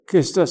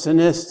Christos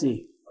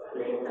Anesti.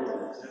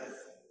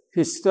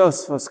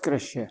 Christos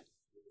Voskresie.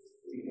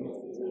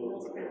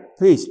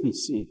 Please be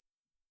seated.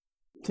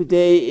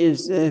 Today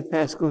is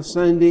Paschal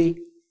Sunday,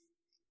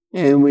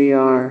 and we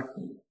are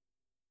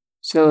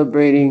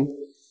celebrating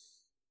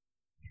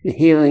the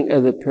healing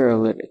of the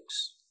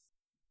paralytics.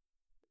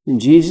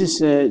 And Jesus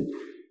said,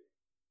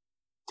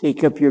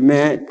 "Take up your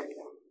mat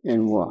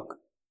and walk."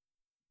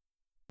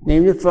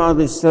 Name the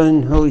Father,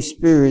 Son, Holy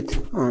Spirit.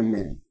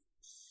 Amen.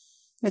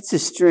 That's a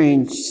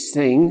strange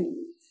thing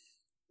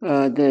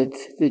that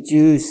the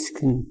Jews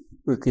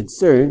were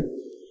concerned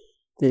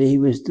that he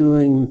was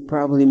doing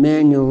probably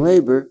manual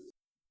labor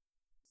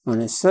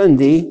on a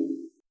Sunday,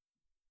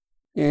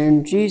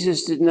 and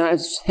Jesus did not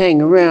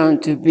hang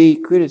around to be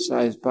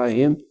criticized by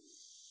him.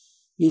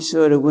 He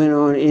sort of went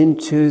on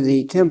into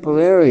the temple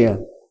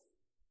area.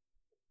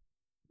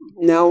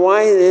 Now,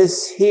 why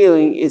this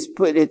healing is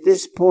put at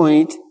this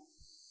point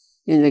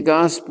in the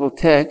gospel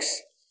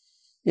text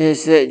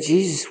is that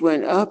Jesus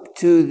went up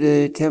to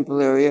the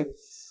temple area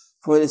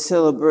for the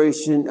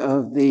celebration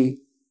of the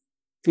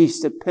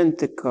Feast of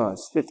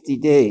Pentecost, 50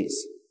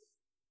 days.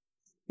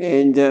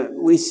 And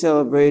we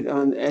celebrate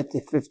at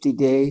the 50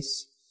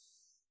 days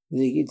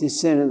the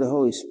descent of the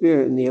Holy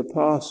Spirit and the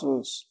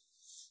apostles,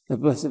 the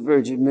Blessed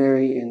Virgin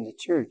Mary, and the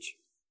church.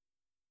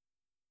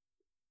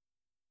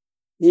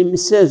 He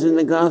says in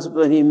the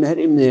gospel that he met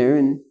him there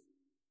and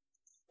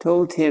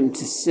told him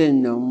to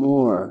sin no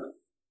more.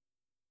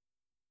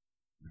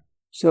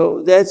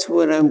 So that's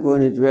what I'm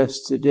going to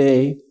address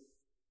today,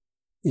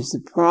 is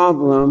the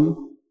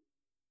problem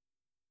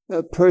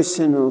of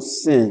personal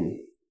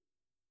sin,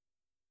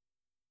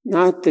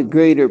 not the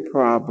greater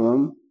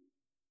problem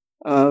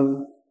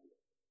of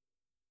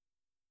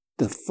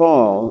the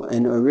fall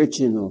and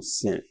original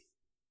sin.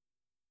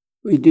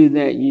 We do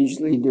that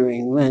usually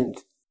during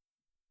Lent.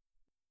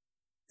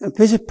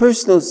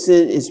 Personal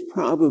sin is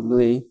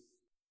probably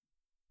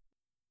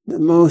the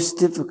most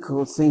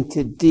difficult thing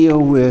to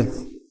deal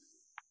with,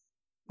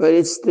 but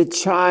it's the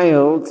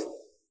child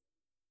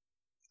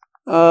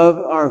of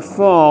our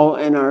fall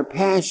and our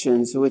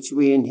passions, which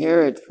we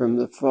inherit from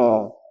the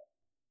fall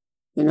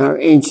and our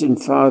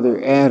ancient father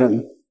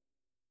Adam.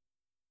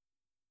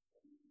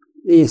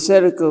 The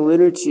ascetical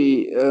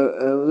literature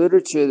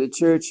of the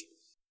church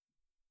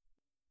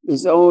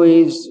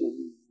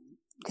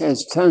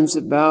has tons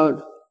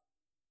about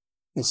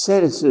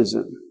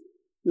asceticism,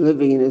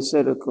 living an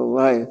ascetical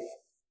life.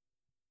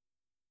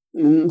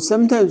 And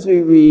sometimes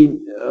we read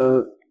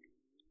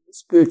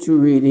spiritual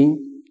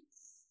reading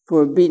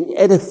for being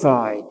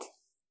edified,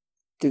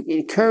 to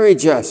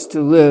encourage us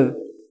to live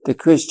the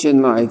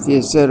Christian life, the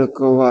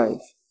ascetical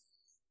life.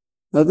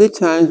 Other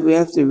times we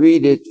have to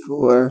read it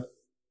for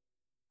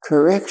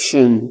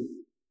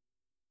correction,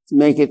 to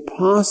make it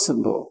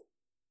possible.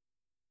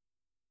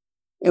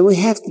 And we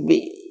have to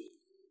be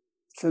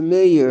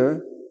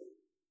familiar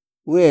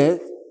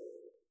with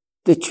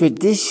the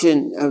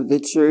tradition of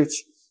the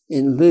church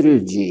in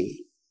liturgy.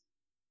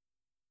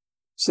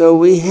 So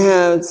we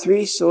have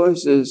three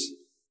sources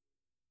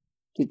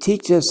to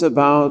teach us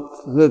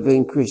about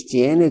living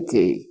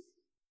Christianity.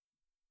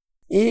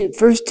 In the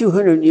first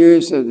 200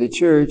 years of the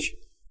church,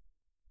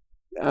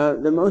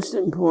 the most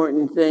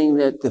important thing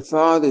that the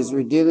fathers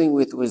were dealing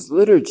with was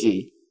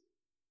liturgy.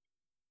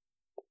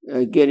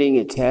 Getting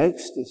a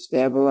text,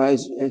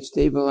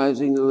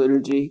 stabilizing the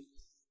liturgy.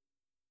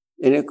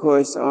 And of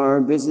course,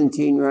 our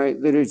Byzantine Rite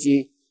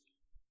liturgy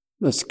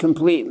was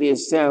completely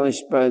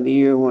established by the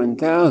year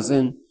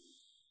 1000.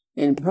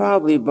 And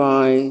probably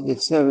by the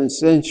 7th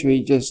century,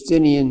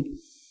 Justinian,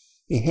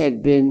 it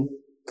had been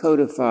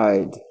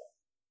codified.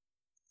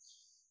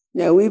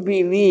 Now, we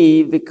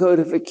believe the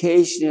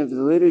codification of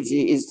the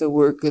liturgy is the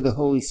work of the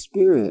Holy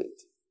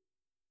Spirit.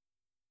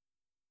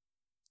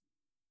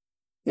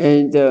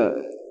 And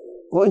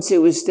once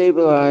it was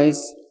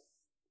stabilized,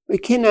 we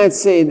cannot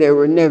say there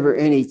were never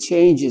any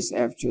changes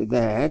after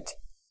that,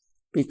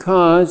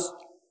 because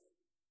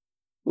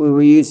we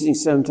were using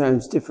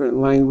sometimes different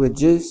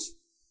languages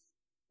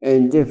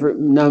and different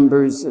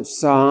numbers of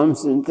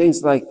psalms and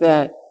things like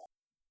that.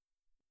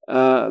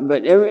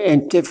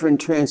 And different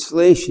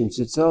translations.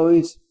 It's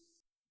always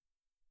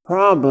a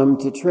problem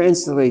to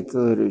translate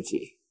the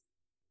liturgy.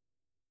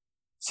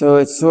 So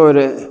it's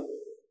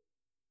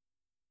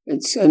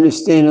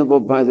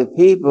understandable by the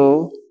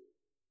people,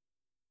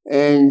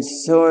 and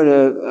sort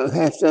of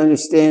have to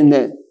understand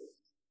that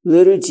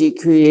liturgy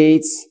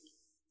creates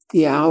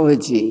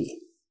theology.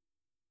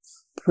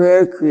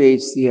 Prayer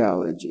creates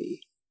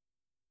theology.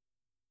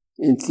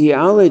 And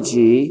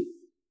theology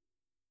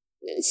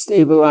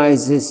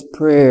stabilizes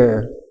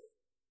prayer.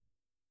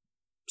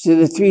 So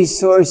the three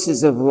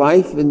sources of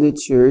life in the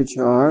church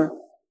are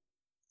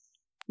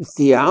the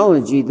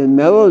theology, the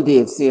melody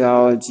of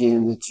theology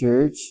in the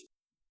church,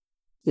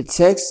 the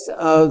text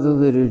of the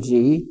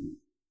liturgy,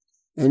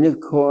 and of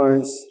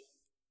course,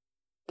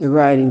 the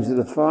writings of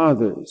the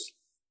fathers.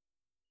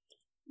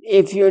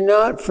 If you're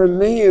not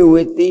familiar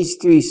with these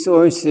three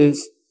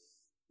sources,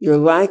 you're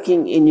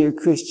lacking in your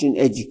Christian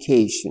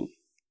education.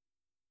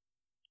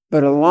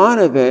 But a lot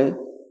of it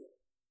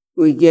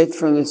we get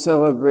from the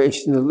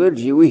celebration of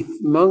liturgy. We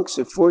monks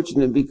are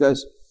fortunate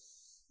because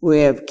we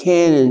have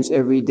canons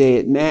every day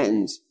at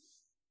Matins.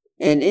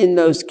 And in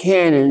those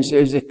canons,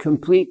 there's a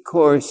complete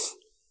course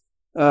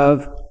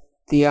of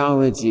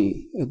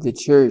theology of the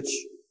church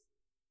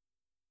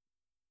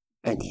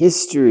and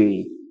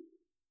history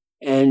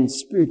and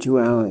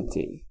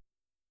spirituality.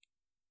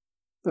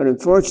 But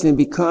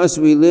unfortunately, because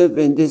we live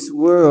in this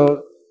world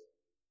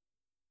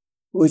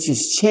which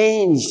has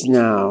changed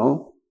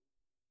now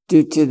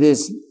due to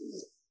this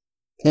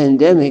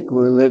pandemic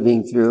we're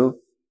living through,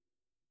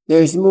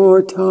 there's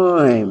more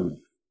time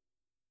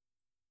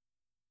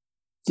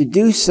to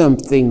do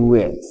something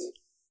with.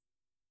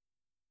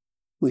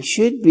 We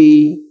should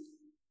be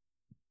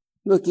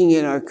looking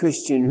at our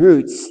Christian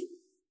roots,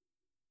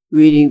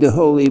 reading the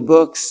holy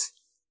books,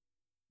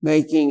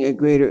 making a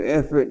greater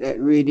effort at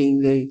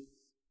reading the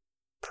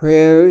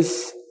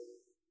prayers,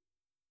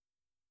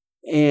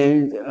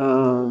 and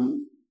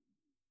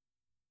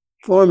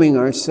forming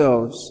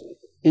ourselves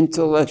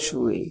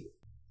intellectually.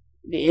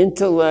 The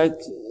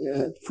intellect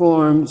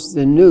forms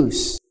the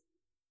nous.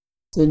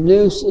 The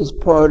nous is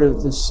part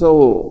of the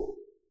soul.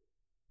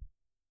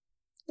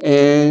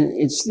 And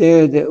it's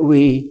there that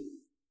we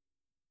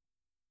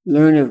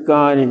learn of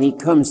God, and He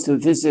comes to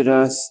visit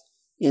us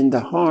in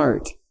the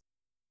heart,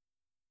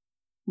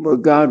 where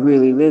God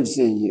really lives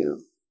in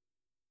you.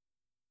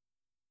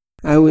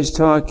 I was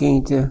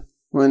talking to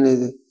one of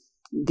the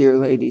dear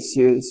ladies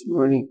here this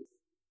morning.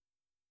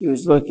 She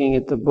was looking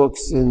at the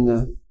books in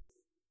the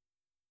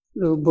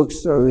little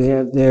bookstore we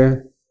have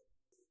there.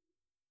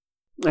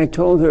 I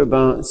told her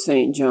about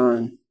St.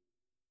 John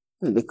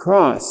of the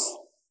Cross,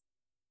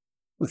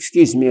 of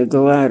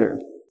the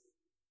Ladder,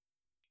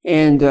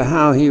 and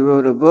how he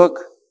wrote a book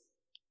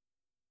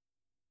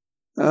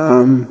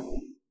about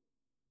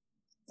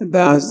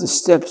the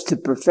steps to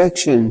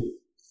perfection.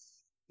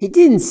 He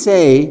didn't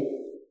say,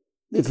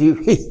 if you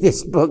read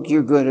this book,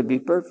 you're going to be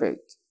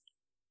perfect.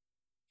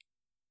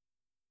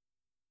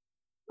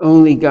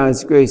 Only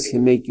God's grace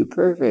can make you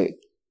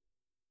perfect.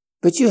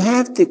 But you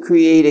have to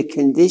create a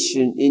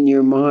condition in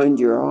your mind,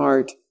 your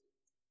heart,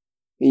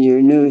 in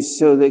your nous,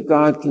 so that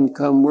God can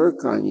come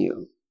work on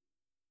you.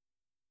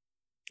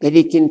 That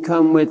He can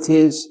come with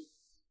His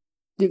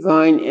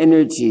divine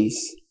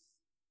energies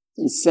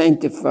and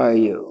sanctify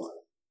you.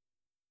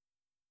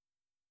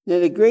 Now,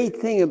 the great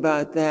thing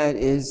about that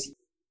is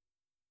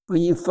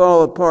when you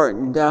fall apart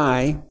and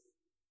die,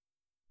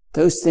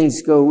 those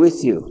things go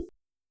with you.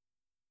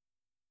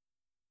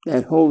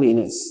 That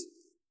holiness.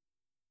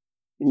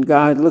 And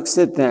God looks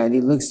at that. He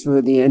looks for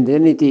the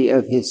identity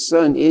of His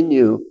Son in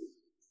you,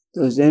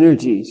 those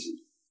energies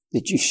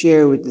that you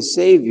share with the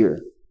Savior.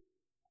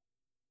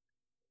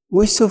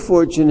 We're so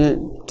fortunate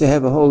to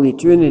have a Holy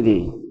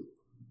Trinity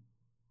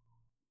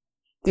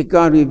that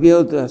God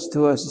revealed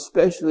to us,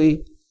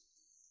 especially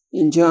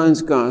in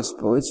John's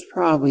Gospel. It's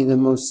probably the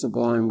most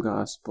sublime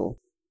Gospel.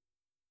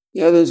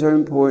 The others are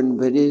important,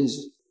 but it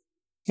is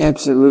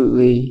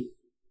absolutely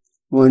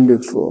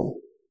wonderful.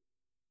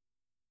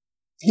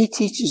 He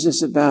teaches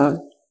us about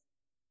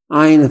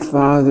I and the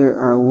Father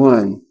are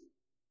one.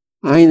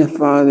 I and the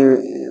Father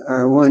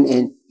are one,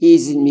 and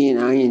He's in me and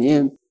I in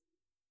Him.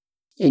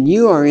 And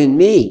you are in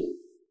me.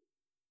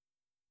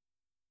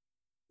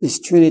 This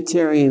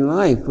Trinitarian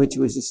life, which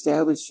was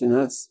established in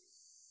us,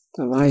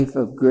 the life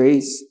of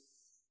grace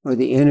or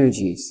the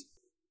energies.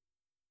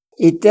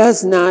 It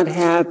does not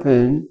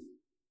happen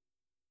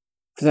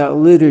without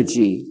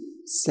liturgy,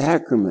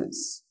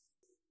 sacraments.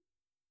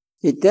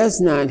 It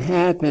does not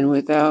happen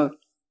without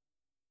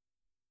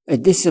a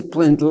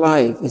disciplined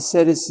life,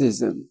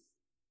 asceticism.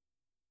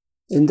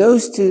 And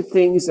those two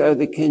things are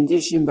the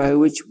condition by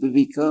which we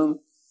become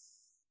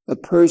a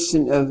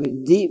person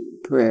of deep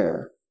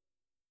prayer.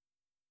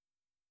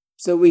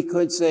 So we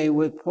could say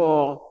with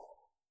Paul,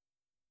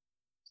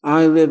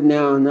 I live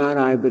now, not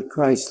I, but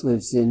Christ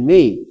lives in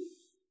me.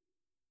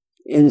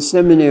 In the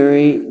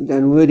seminary,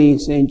 Dunwoody,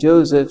 St.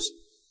 Joseph's,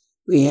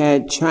 we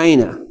had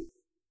china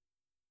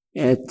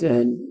at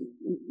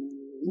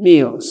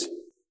meals.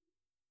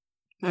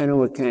 I don't know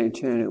what kind of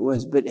china it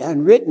was, but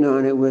written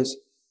on it was,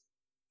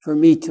 for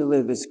me to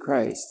live as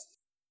Christ.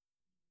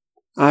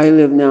 I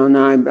live now,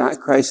 not I, but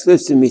Christ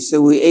lives in me.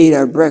 So we ate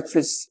our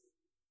breakfast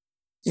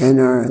and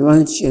our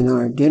lunch and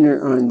our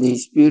dinner on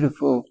these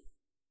beautiful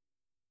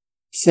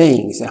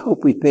sayings. I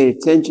hope we paid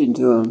attention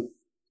to them.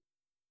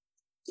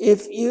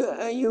 If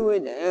you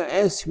would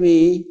ask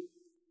me,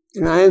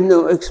 and I am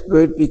no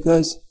expert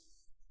because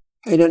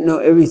I don't know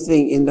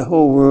everything in the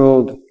whole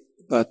world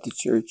about the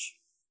church,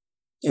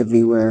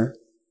 everywhere.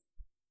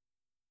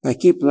 I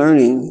keep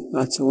learning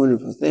lots of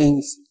wonderful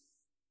things.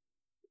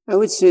 I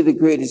would say the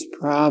greatest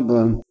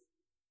problem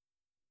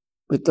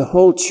with the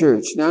whole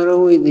church, not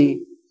only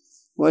the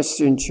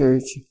Western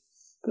church,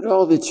 but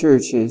all the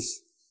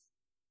churches,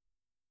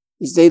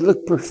 is they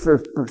look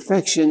for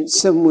perfection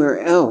somewhere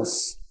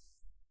else.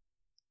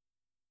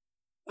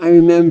 I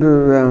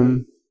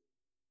remember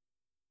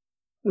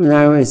when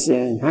I was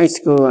in high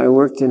school, I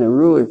worked in a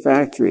ruler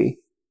factory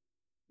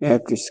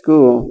after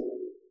school.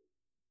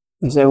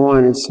 because I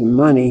wanted some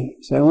money.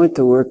 So I went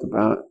to work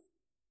about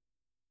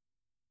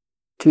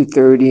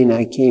 2:30, and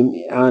I came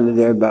out of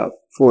there about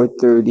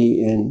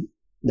 4:30, and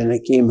then I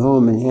came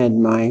home and had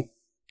my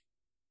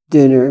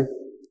dinner,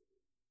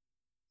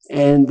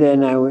 and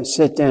then I would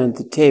sit down at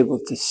the table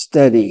to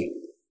study.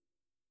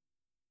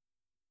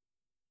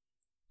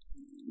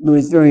 It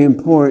was very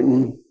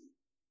important,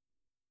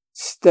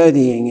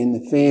 studying in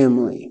the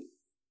family.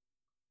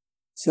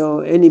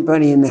 So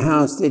anybody in the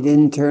house, they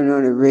didn't turn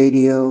on a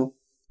radio,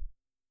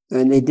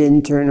 and they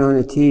didn't turn on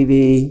a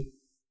TV,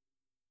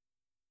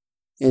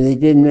 and they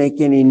didn't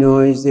make any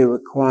noise. They were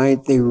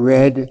quiet. They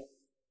read,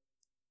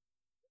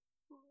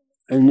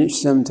 and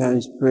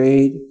sometimes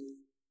prayed.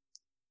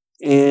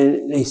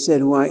 And they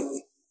said, "Why,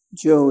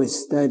 Joe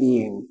is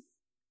studying."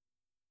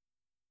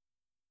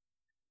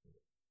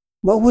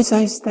 What was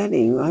I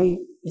studying? I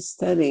was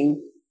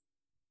studying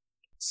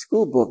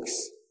school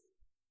books.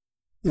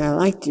 And I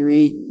like to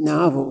read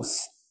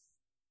novels.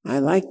 I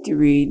like to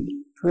read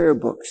prayer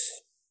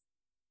books.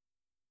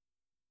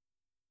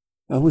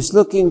 I was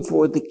looking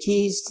for the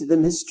keys to the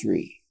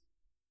mystery.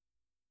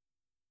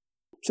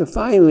 So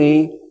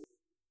finally,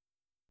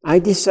 I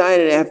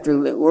decided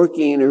after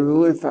working in a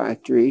ruler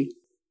factory,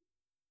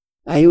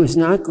 I was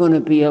not going to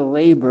be a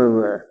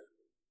laborer.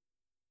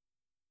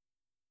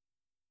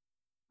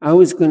 I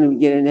was going to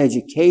get an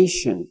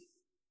education.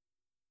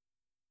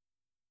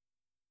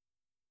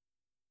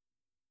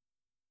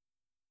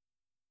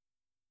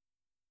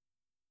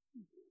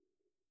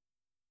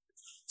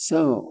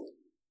 So,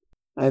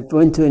 I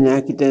went to an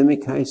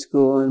academic high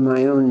school on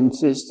my own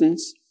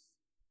insistence.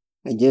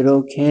 I did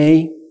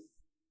okay.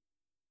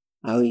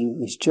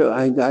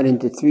 I got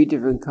into 3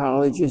 different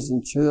colleges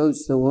and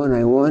chose the one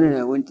I wanted.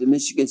 I went to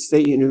Michigan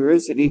State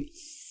University.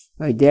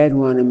 My dad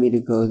wanted me to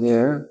go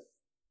there.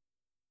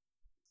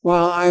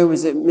 While I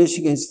was at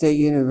Michigan State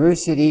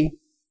University,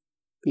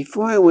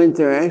 before I went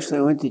there, actually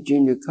I went to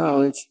junior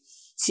college,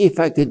 see if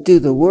I could do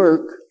the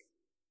work.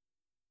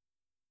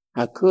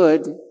 I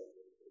could,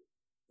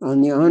 on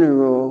the honor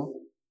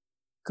roll,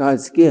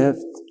 God's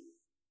gift,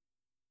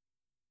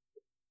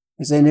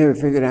 because I never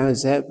figured I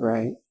was that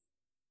bright.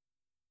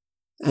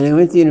 And I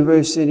went to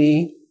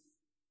university,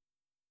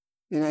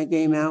 and I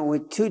came out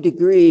with 2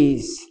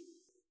 degrees.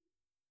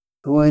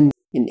 One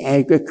in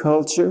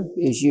agriculture,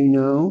 as you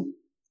know,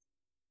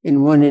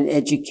 and one in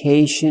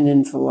education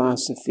and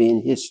philosophy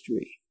and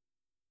history.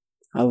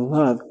 I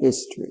love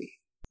history.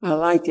 I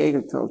like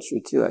agriculture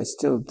too, I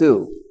still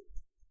do.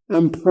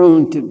 I'm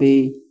prone to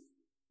be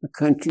a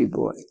country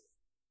boy,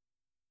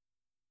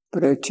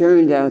 but I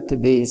turned out to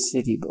be a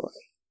city boy.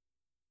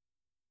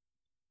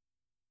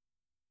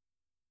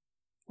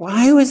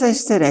 Why was I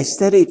studying? I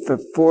studied for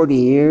 40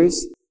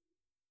 years.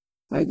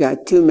 I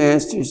got 2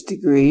 master's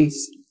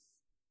degrees.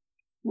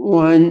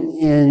 One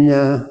in,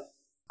 of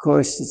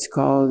course, it's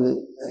called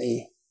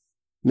a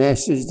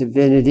Master's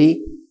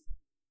Divinity.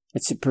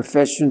 It's a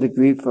professional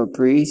degree for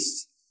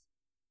priests.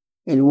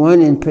 And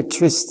one in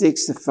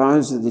Patristics, the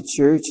Fathers of the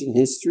Church, and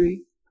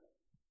history.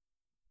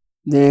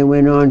 Then I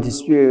went on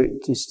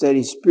to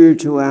study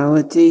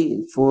spirituality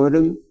in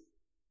Fordham,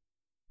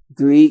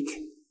 Greek,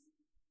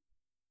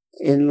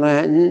 in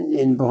Latin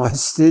in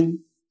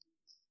Boston,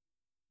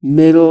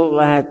 Middle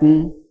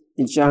Latin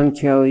in John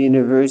Kelly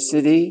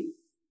University.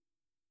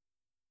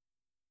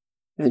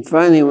 And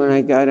finally, when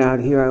I got out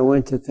here, I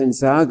went to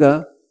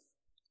Gonzaga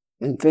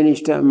and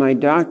finished up my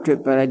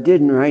doctorate, but I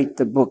didn't write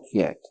the book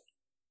yet.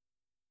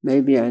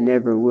 Maybe I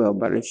never will,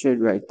 but I should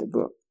write the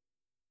book.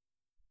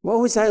 What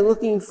was I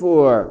looking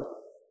for?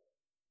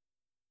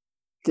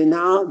 The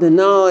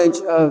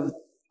knowledge of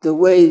the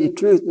way, the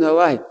truth, and the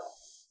life.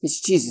 It's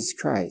Jesus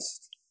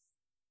Christ.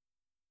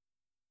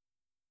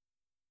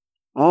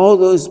 All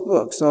those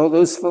books, all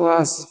those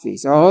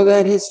philosophies, all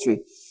that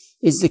history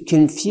is the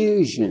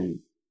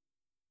confusion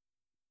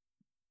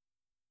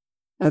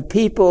of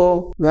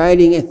people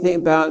writing a thing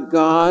about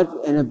God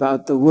and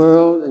about the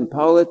world and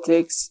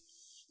politics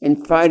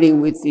and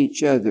fighting with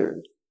each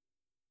other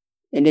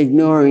and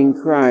ignoring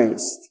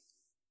Christ.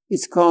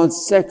 It's called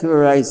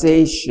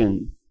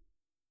secularization.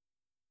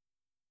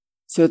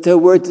 So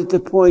we're at the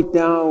point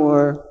now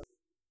where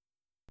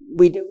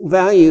we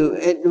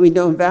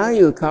don't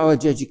value a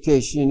college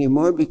education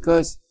anymore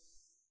because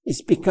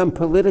it's become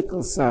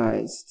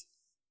politicalized.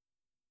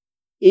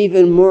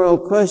 Even moral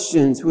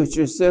questions, which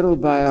are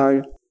settled by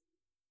our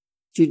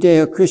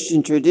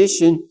Judeo-Christian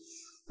tradition,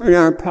 are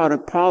now part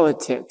of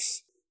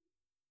politics.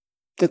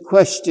 The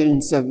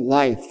questions of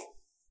life,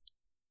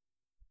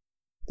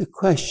 the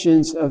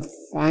questions of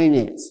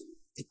finance,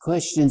 the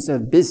questions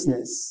of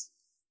business.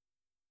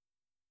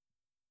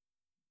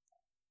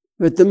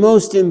 But the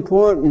most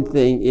important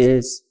thing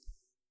is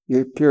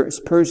your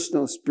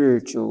personal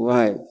spiritual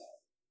life.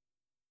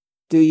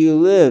 Do you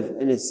live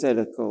an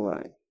ascetical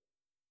life?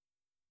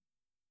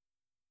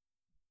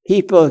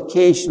 People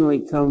occasionally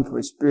come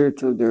for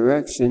spiritual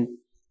direction,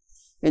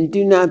 and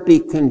do not be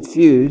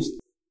confused.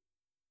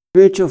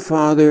 Spiritual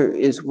father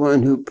is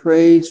one who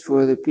prays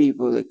for the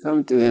people that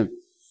come to him.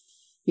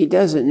 He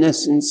doesn't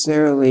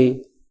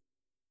necessarily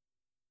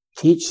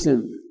teach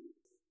them.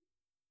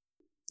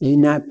 They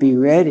not be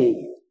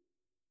ready.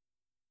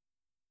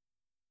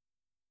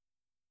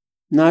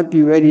 Not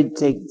be ready to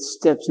take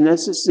steps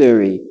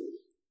necessary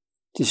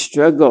to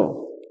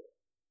struggle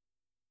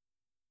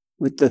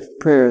with the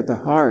prayer of the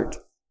heart.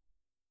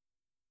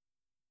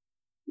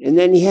 And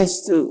then he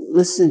has to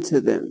listen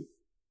to them.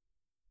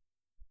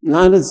 A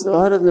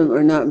lot of them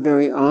are not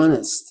very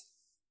honest.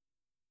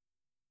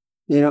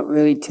 They don't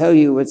really tell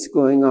you what's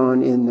going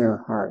on in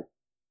their heart.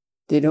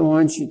 They don't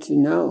want you to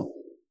know.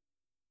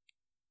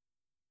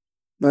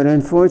 But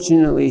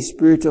unfortunately,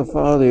 spiritual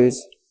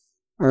fathers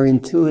are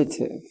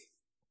intuitive.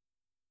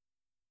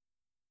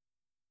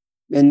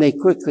 And they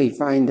quickly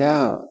find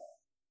out,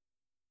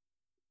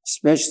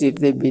 especially if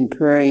they've been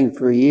praying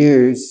for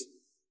years,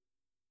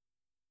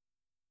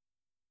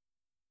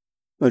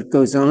 what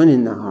goes on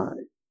in the heart.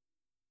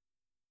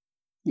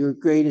 Your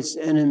greatest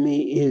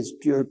enemy is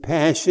pure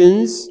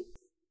passions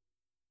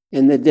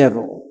and the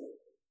devil.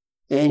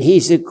 And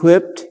he's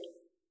equipped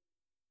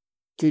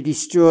to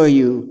destroy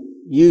you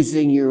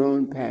using your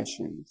own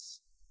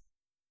passions.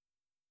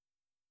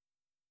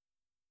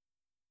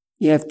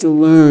 You have to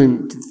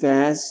learn to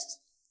fast,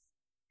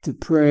 to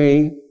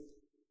pray,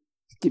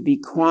 to be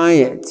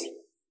quiet,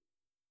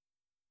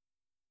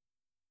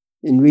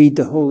 and read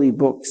the holy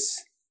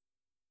books.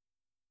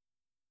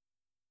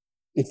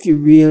 If you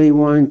really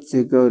want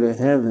to go to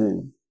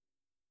heaven,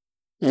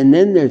 and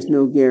then there's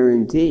no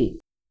guarantee.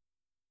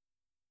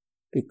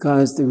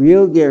 Because the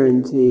real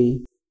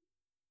guarantee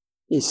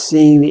is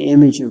seeing the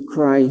image of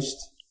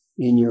Christ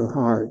in your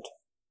heart.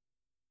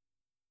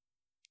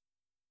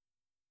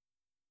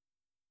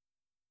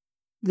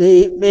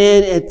 The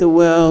man at the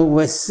well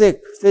was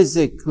sick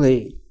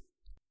physically,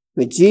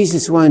 but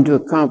Jesus wanted to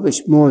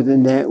accomplish more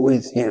than that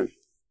with him.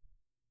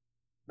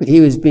 But he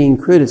was being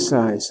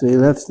criticized, so he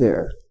left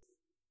there.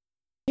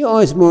 He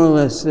always more or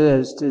less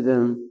says to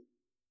them,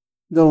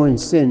 go and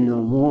sin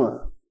no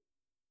more.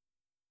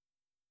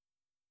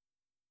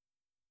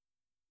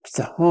 It's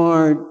a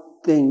hard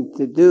thing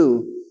to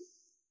do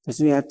because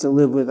we have to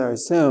live with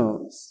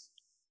ourselves.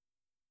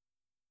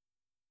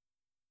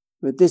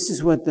 But this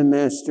is what the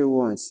Master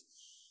wants.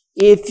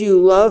 If you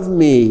love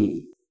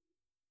me,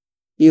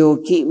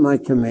 you'll keep my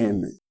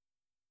commandment.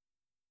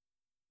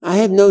 I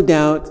have no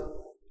doubt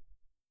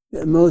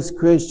that most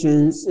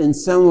Christians in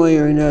some way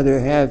or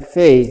another have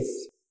faith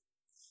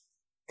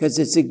because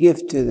it's a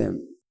gift to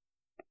them.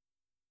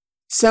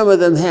 Some of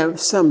them have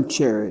some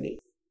charity,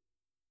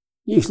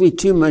 usually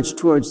too much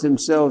towards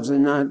themselves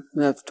and not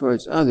enough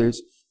towards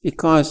others,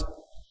 because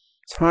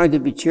it's hard to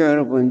be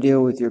charitable and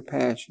deal with your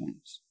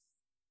passions.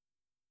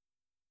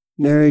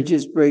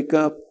 Marriages break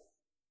up.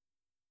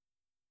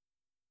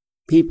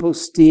 People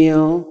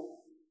steal.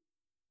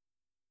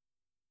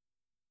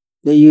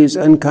 They use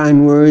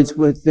unkind words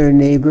with their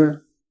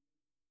neighbor,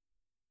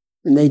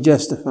 and they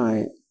justify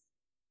it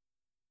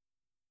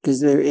because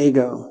their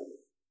ego,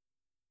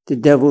 the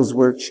devil's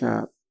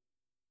workshop.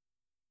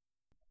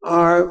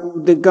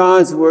 The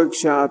God's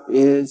workshop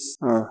is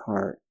our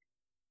heart.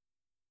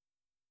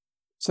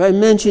 So I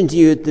mentioned to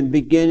you at the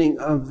beginning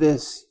of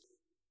this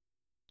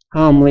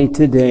homily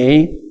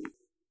today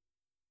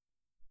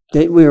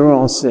that we are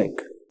all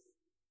sick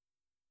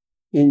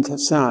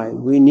inside.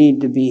 We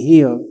need to be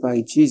healed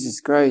by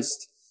Jesus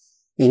Christ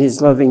in his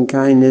loving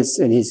kindness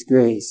and his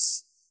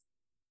grace,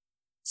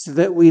 so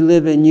that we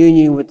live in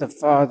union with the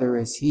Father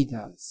as he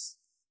does.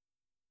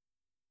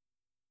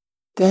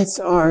 That's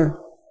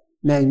our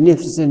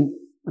magnificent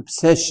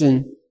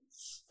obsession.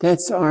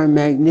 That's our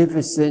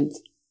magnificent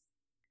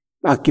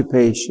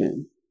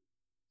occupation.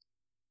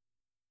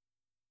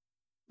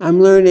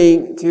 I'm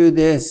learning through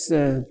this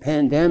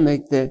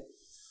pandemic that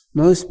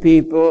most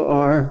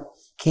people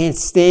can't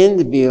stand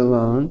to be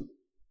alone.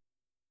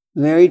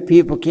 Married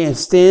people can't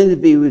stand to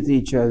be with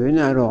each other,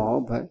 not all,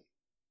 but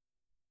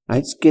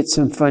I get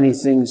some funny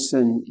things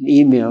in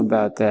email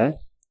about that.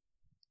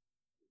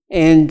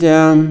 And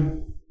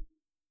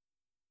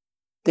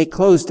they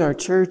closed our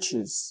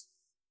churches.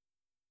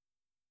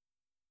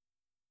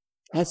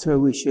 That's where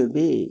we should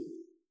be.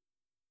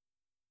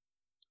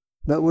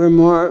 But we're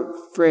more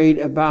afraid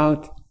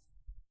about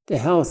the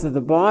health of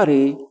the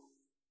body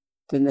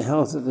than the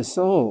health of the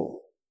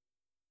soul,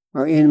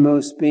 our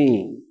inmost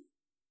being.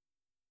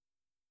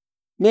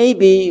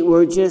 Maybe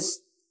we're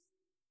just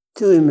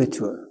too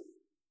immature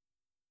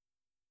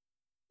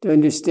to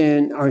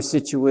understand our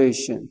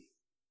situation.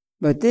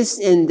 But this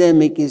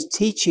endemic is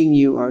teaching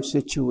you our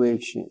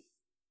situation.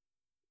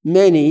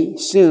 Many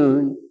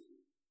soon,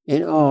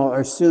 and all,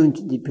 are soon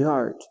to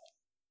depart.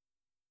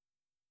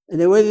 And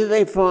then whether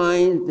they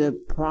find the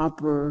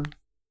proper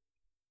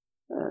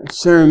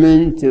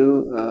sermon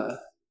to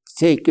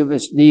take of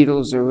us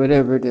needles or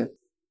whatever to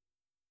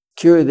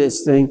cure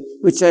this thing,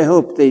 which I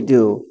hope they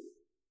do,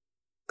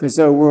 because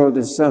our world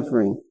is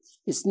suffering,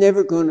 it's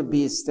never going to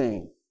be a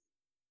thing.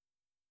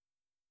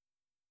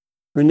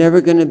 We're never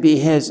going to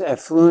be as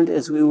affluent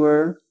as we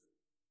were.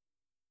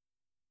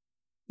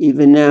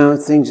 Even now,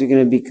 things are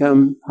going to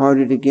become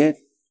harder to get.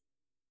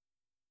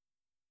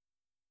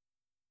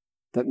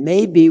 But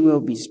maybe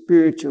we'll be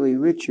spiritually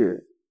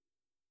richer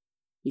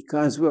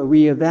because we'll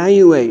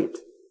reevaluate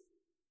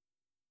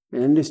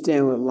and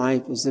understand what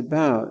life is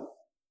about.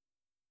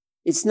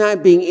 It's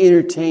not being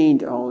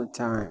entertained all the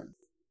time.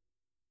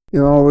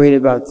 You're all worried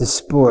about the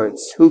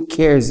sports. Who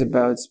cares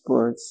about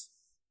sports?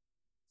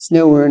 It's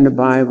nowhere in the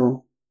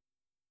Bible.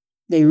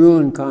 They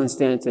ruined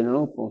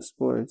Constantinople,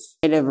 sports.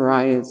 They'd have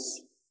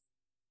riots.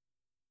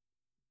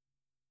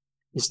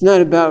 It's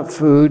not about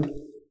food,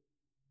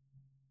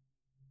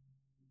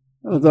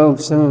 although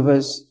some of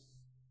us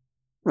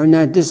are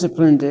not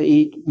disciplined to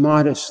eat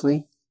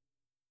modestly.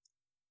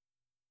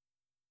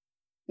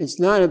 It's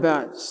not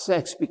about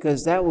sex,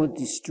 because that will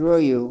destroy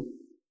you.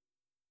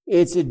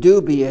 It's a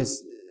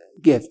dubious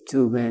gift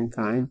to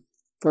mankind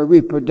for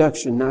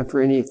reproduction, not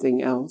for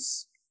anything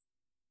else.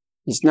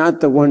 It's not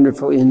the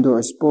wonderful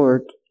indoor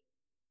sport,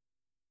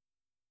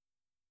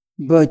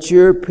 but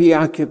your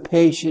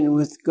preoccupation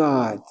with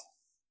God,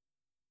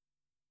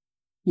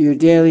 your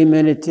daily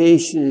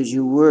meditation as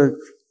you work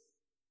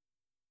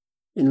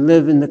and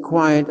live in the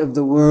quiet of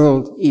the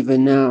world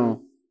even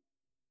now,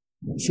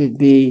 should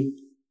be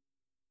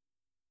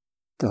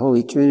the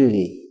Holy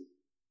Trinity,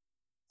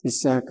 the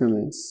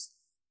sacraments,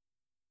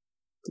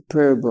 the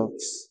prayer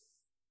books,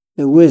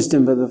 the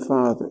wisdom of the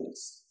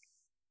fathers.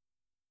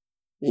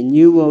 And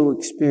you will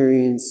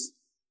experience,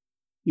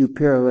 you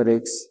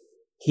paralytics,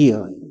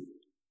 healing.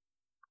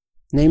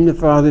 Name the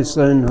Father,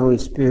 Son, and Holy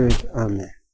Spirit. Amen.